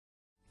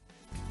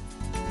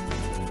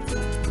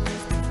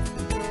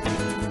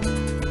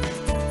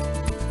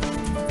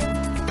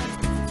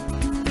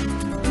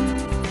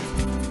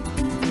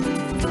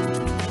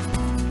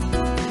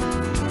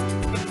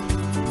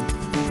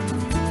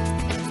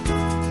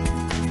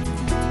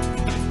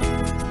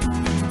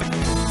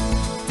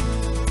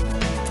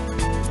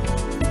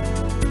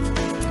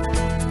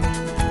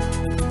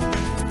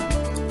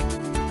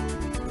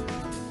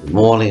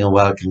morning and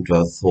welcome to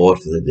our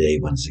thought for the day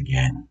once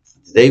again.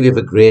 Today we have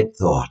a great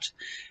thought.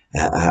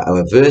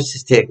 Our verse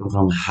is taken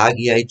from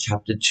Haggai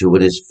chapter 2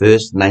 and it's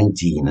verse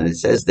 19, and it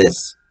says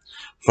this: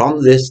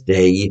 "From this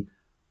day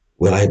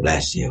will I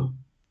bless you."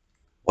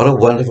 What a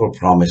wonderful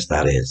promise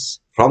that is.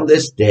 From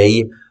this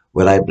day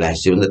will I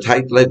bless you. And the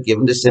title I've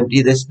given is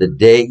simply this: the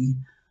day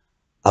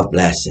of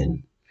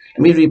blessing.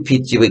 Let me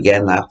repeat to you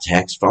again that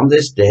text. From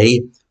this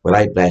day will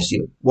I bless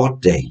you. What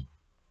day?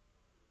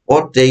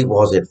 What day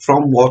was it?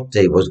 From what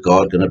day was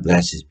God going to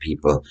bless his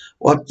people?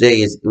 What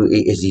day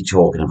is he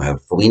talking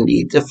about? For we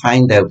need to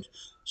find out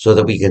so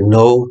that we can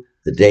know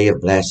the day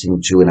of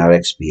blessing too in our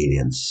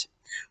experience.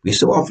 We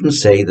so often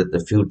say that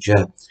the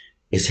future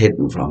is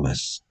hidden from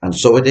us, and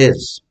so it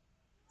is.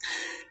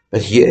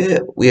 But here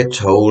we are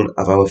told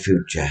of our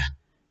future.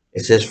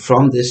 It says,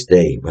 "From this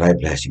day will I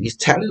bless you." He's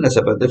telling us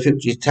about the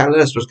future. He's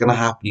telling us what's going to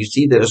happen. You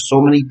see, there are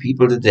so many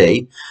people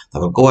today that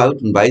will go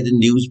out and buy the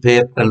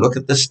newspaper and look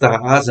at the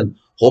stars and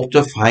hope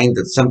to find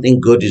that something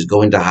good is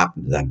going to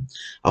happen to them.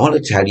 I want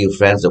to tell you,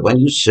 friends, that when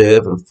you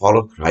serve and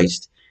follow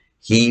Christ,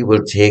 he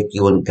will take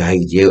you and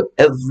guide you.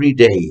 Every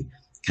day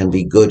can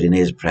be good in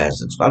his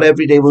presence. Not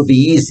every day will be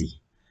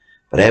easy,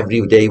 but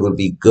every day will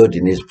be good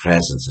in his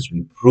presence as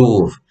we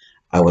prove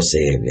our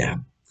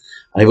Saviour.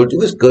 And it will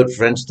do us good,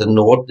 friends, to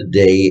note the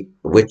day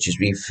which is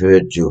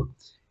referred to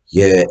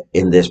here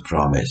in this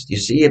promise. You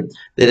see,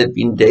 there have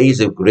been days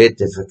of great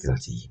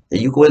difficulty. Are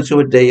you going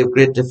through a day of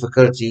great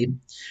difficulty,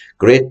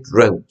 great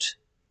drought?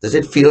 Does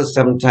it feel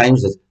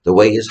sometimes that the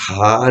way is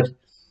hard?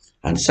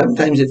 And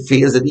sometimes it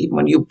feels that even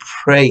when you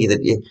pray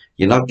that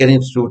you're not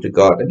getting through to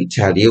God. Let me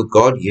tell you,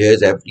 God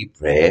hears every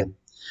prayer.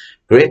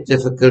 Great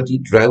difficulty,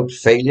 drought,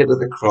 failure of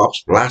the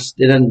crops,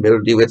 blasting and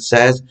mildew, it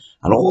says,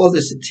 and all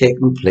this had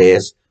taken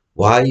place.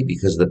 Why?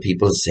 Because the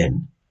people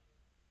sin.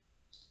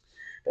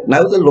 But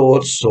now the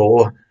Lord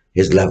saw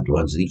his loved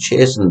ones and he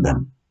chastened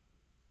them.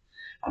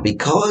 And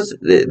because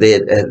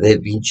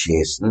they'd been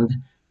chastened,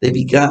 they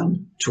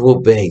began to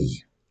obey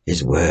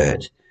his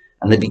word.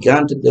 And they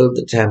began to build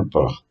the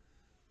temple.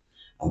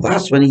 And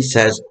that's when he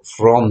says,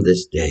 from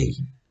this day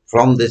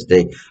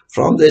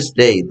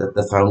that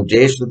the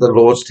foundation of the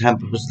Lord's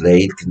temple was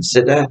laid,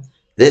 consider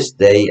this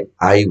day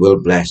I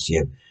will bless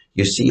you.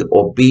 You see,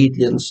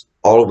 obedience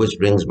always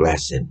brings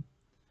blessing.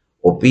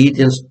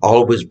 Obedience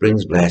always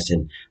brings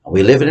blessing. And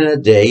we live in a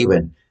day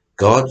when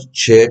God's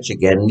church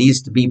again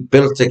needs to be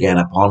built again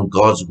upon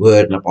God's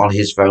word and upon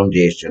his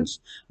foundations,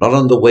 not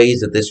on the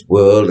ways of this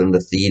world and the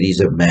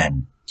theories of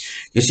men.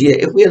 You see,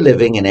 if we are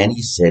living in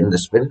any sin, the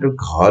Spirit of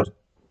God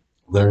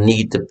will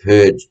need to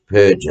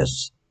purge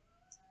us.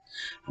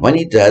 When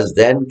he does,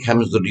 then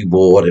comes the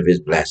reward of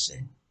his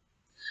blessing.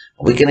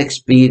 We can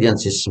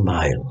experience his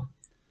smile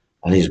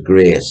and his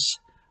grace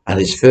and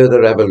his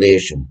further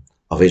revelation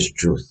of his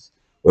truth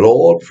will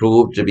all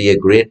prove to be a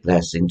great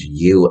blessing to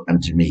you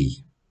and to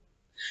me.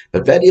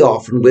 But very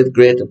often with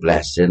greater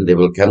blessing there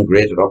will come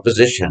greater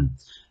opposition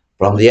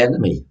from the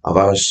enemy of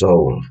our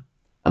soul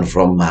and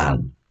from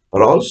man.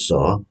 But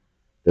also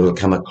there will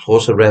come a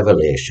closer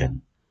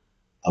revelation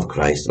of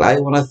Christ. And I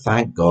want to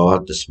thank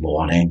God this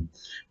morning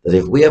that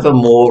if we have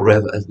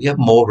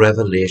more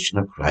revelation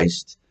of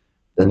Christ,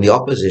 then the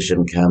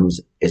opposition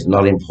comes is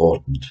not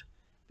important,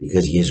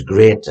 because he is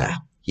greater.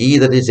 He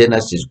that is in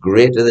us is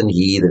greater than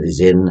he that is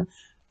in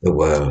the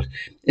world.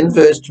 In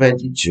verse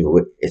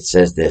 22, it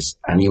says this: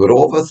 "And he would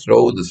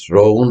overthrow the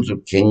thrones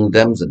of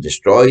kingdoms and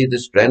destroy the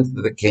strength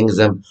of the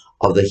kingdom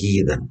of the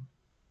heathen."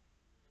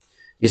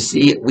 You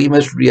see, we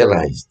must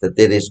realize that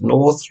there is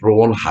no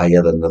throne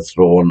higher than the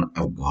throne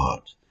of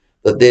God,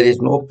 that there is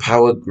no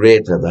power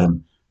greater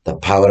than the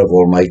power of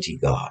Almighty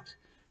God.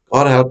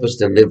 God help us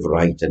to live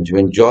right and to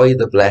enjoy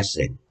the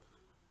blessing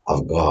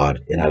of God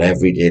in our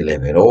everyday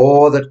living.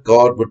 Oh, that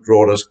God would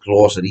draw us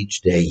closer each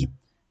day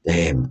to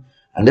him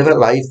and live a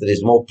life that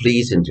is more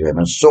pleasing to him,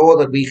 and so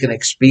that we can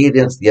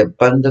experience the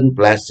abundant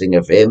blessing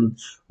of him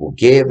who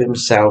gave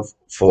himself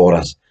for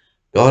us.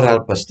 God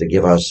help us to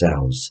give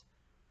ourselves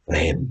for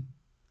him.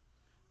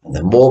 And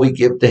the more we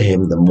give to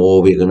him, the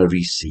more we're going to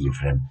receive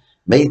from him.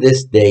 May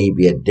this day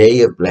be a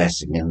day of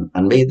blessing,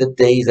 and may the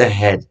days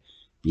ahead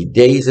be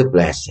days of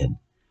blessing,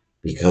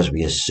 because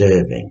we are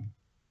serving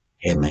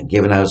him and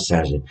giving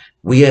ourselves.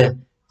 We are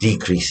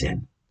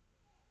decreasing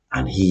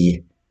and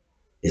he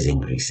is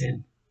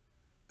increasing.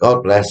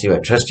 God bless you. I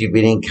trust you've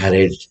been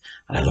encouraged,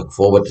 and I look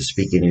forward to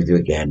speaking with you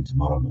again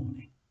tomorrow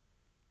morning.